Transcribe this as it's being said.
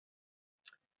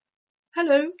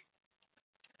Hello,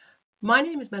 my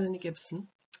name is Melanie Gibson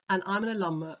and I'm an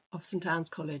alumna of St Anne's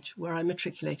College where I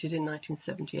matriculated in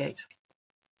 1978.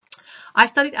 I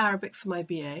studied Arabic for my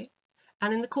BA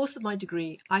and in the course of my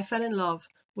degree I fell in love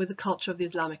with the culture of the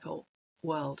Islamic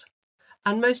world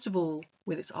and most of all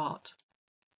with its art.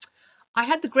 I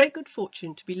had the great good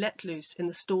fortune to be let loose in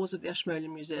the stores of the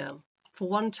Ashmolean Museum for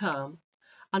one term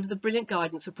under the brilliant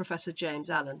guidance of Professor James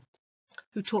Allen,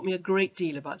 who taught me a great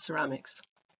deal about ceramics.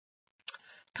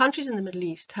 Countries in the Middle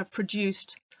East have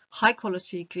produced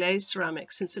high-quality glazed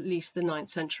ceramics since at least the 9th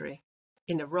century,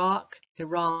 in Iraq,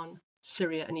 Iran,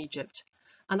 Syria and Egypt,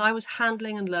 and I was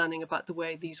handling and learning about the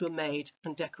way these were made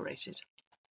and decorated.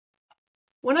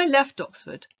 When I left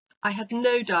Oxford, I had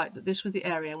no doubt that this was the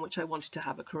area in which I wanted to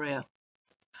have a career.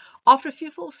 After a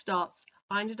few false starts,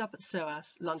 I ended up at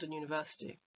SOAS, London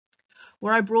University,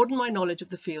 where I broadened my knowledge of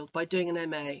the field by doing an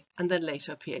MA and then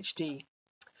later a PhD.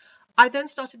 I then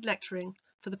started lecturing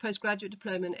for the postgraduate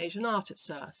diploma in Asian art at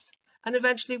SOAS, and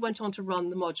eventually went on to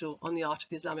run the module on the art of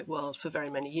the Islamic world for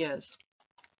very many years.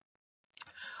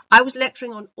 I was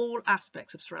lecturing on all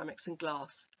aspects of ceramics and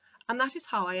glass, and that is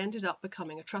how I ended up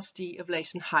becoming a trustee of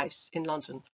Leighton House in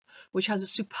London, which has a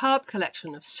superb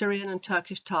collection of Syrian and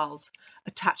Turkish tiles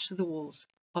attached to the walls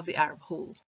of the Arab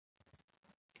Hall.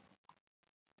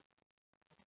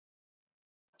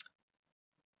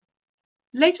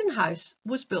 Leighton House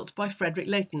was built by Frederic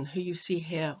Leighton, who you see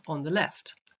here on the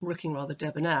left, looking rather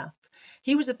debonair.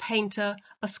 He was a painter,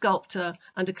 a sculptor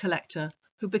and a collector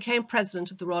who became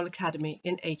president of the Royal Academy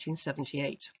in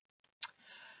 1878.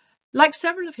 Like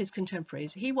several of his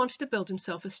contemporaries, he wanted to build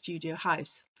himself a studio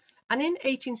house, and in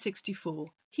 1864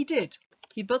 he did.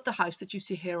 He built the house that you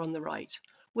see here on the right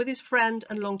with his friend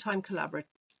and longtime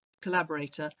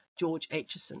collaborator George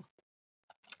Aitchison.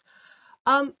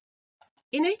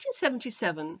 In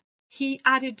 1877, he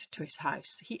added to his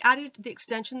house. He added the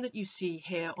extension that you see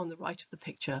here on the right of the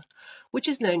picture, which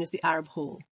is known as the Arab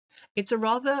Hall. It's a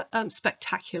rather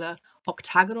spectacular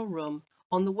octagonal room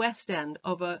on the west end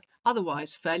of a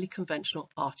otherwise fairly conventional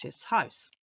artist's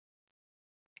house.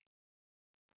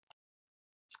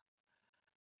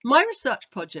 My research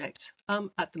project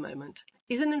at the moment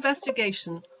is an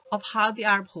investigation of how the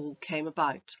Arab Hall came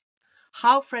about,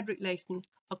 how Frederic Leighton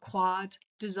acquired,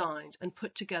 designed and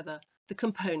put together the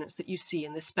components that you see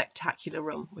in this spectacular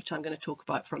room, which I'm going to talk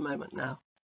about for a moment now.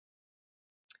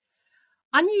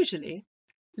 Unusually,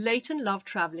 Leighton loved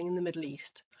travelling in the Middle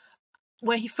East,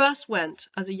 where he first went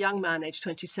as a young man aged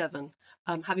 27,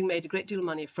 having made a great deal of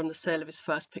money from the sale of his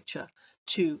first picture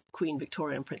to Queen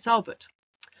Victoria and Prince Albert.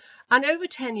 And over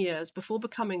 10 years before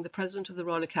becoming the president of the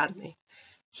Royal Academy,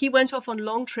 he went off on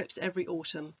long trips every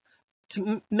autumn,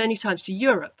 many times to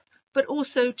Europe, but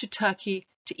also to Turkey,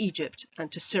 to Egypt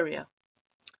and to Syria.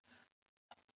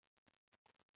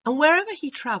 And wherever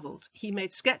he travelled, he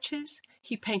made sketches,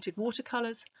 he painted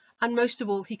watercolours, and most of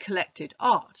all, he collected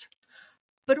art,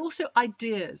 but also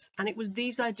ideas. And it was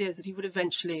these ideas that he would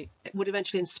eventually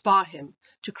inspire him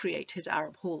to create his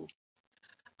Arab Hall.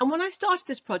 And when I started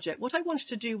this project, what I wanted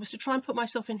to do was to try and put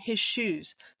myself in his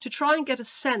shoes, to try and get a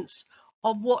sense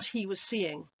of what he was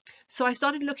seeing. So I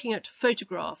started looking at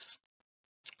photographs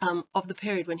of the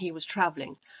period when he was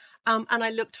travelling. And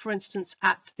I looked, for instance,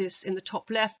 at this in the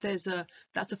top left. That's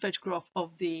a photograph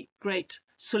of the great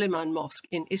Suleiman Mosque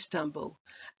in Istanbul,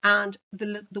 and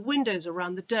the windows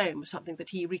around the dome was something that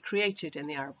he recreated in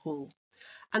the Arab Hall.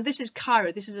 And this is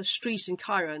Cairo. This is a street in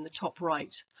Cairo in the top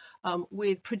right,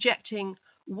 with projecting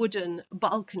wooden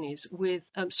balconies with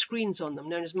screens on them,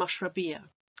 known as mashrabiyah.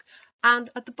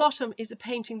 And at the bottom is a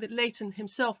painting that Leighton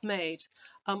himself made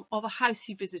of a house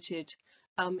he visited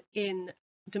in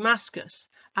Damascus,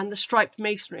 and the striped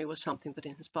masonry was something that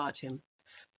inspired him.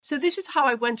 So this is how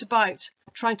I went about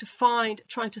trying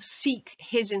to seek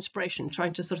his inspiration,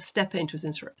 trying to sort of step into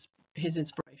his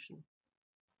inspiration.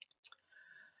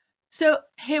 So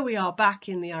here we are back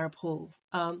in the Arab Hall,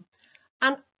 and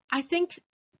I think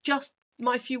just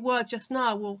my few words just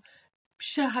now will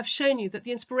have shown you that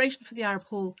the inspiration for the Arab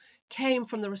Hall came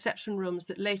from the reception rooms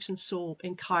that Leighton saw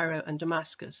in Cairo and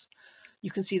Damascus. You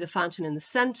can see the fountain in the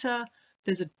centre,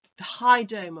 there's a high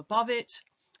dome above it,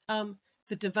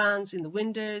 the divans in the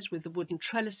windows with the wooden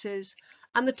trellises,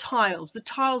 and the tiles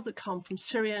that come from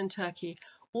Syria and Turkey,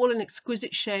 all in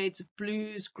exquisite shades of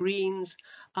blues, greens,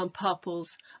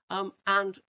 purples,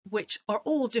 and which are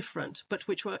all different, but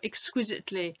which were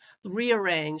exquisitely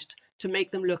rearranged to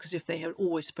make them look as if they were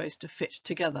always supposed to fit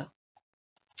together.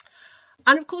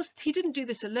 And of course, he didn't do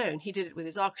this alone. He did it with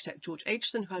his architect, George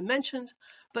Aitchison, who I mentioned,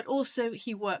 but also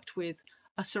he worked with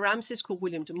a ceramicist called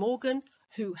William de Morgan,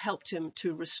 who helped him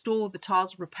to restore the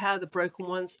tiles, repair the broken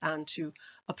ones, and to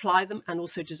apply them, and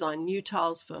also design new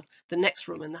tiles for the next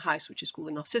room in the house, which is called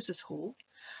the Narcissus Hall.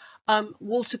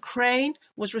 Walter Crane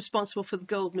was responsible for the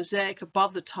gold mosaic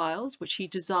above the tiles, which he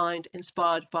designed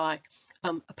inspired by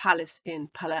a palace in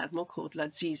Palermo called La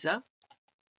Ziza,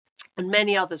 and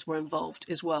many others were involved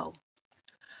as well.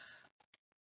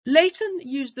 Leighton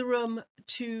used the room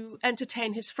to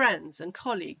entertain his friends and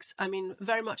colleagues, I mean,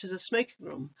 very much as a smoking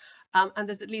room. And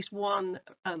there's at least one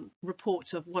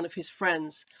report of one of his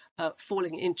friends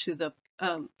falling into the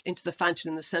fountain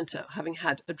in the centre, having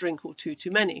had a drink or two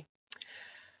too many.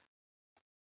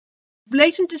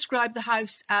 Leighton described the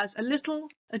house as a little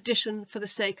addition for the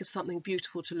sake of something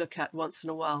beautiful to look at once in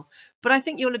a while. But I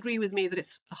think you'll agree with me that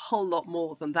it's a whole lot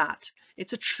more than that.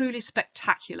 It's a truly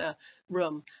spectacular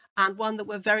room, and one that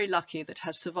we're very lucky that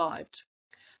has survived.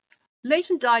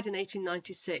 Leighton died in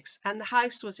 1896, and the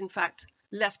house was in fact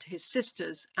left to his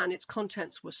sisters, and its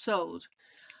contents were sold.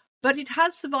 But it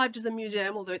has survived as a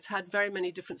museum, although it's had very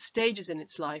many different stages in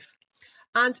its life.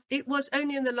 And it was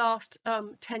only in the last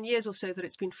 10 years or so that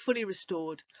it's been fully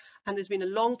restored, and there's been a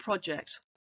long project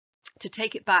to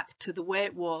take it back to the way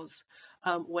it was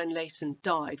when Leighton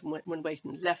died, when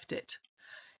Leighton left it.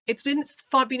 It's been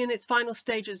in its final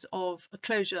stages of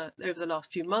closure over the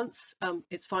last few months,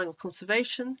 its final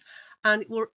conservation, and it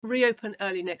will reopen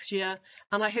early next year.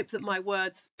 And I hope that my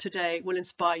words today will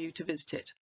inspire you to visit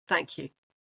it. Thank you.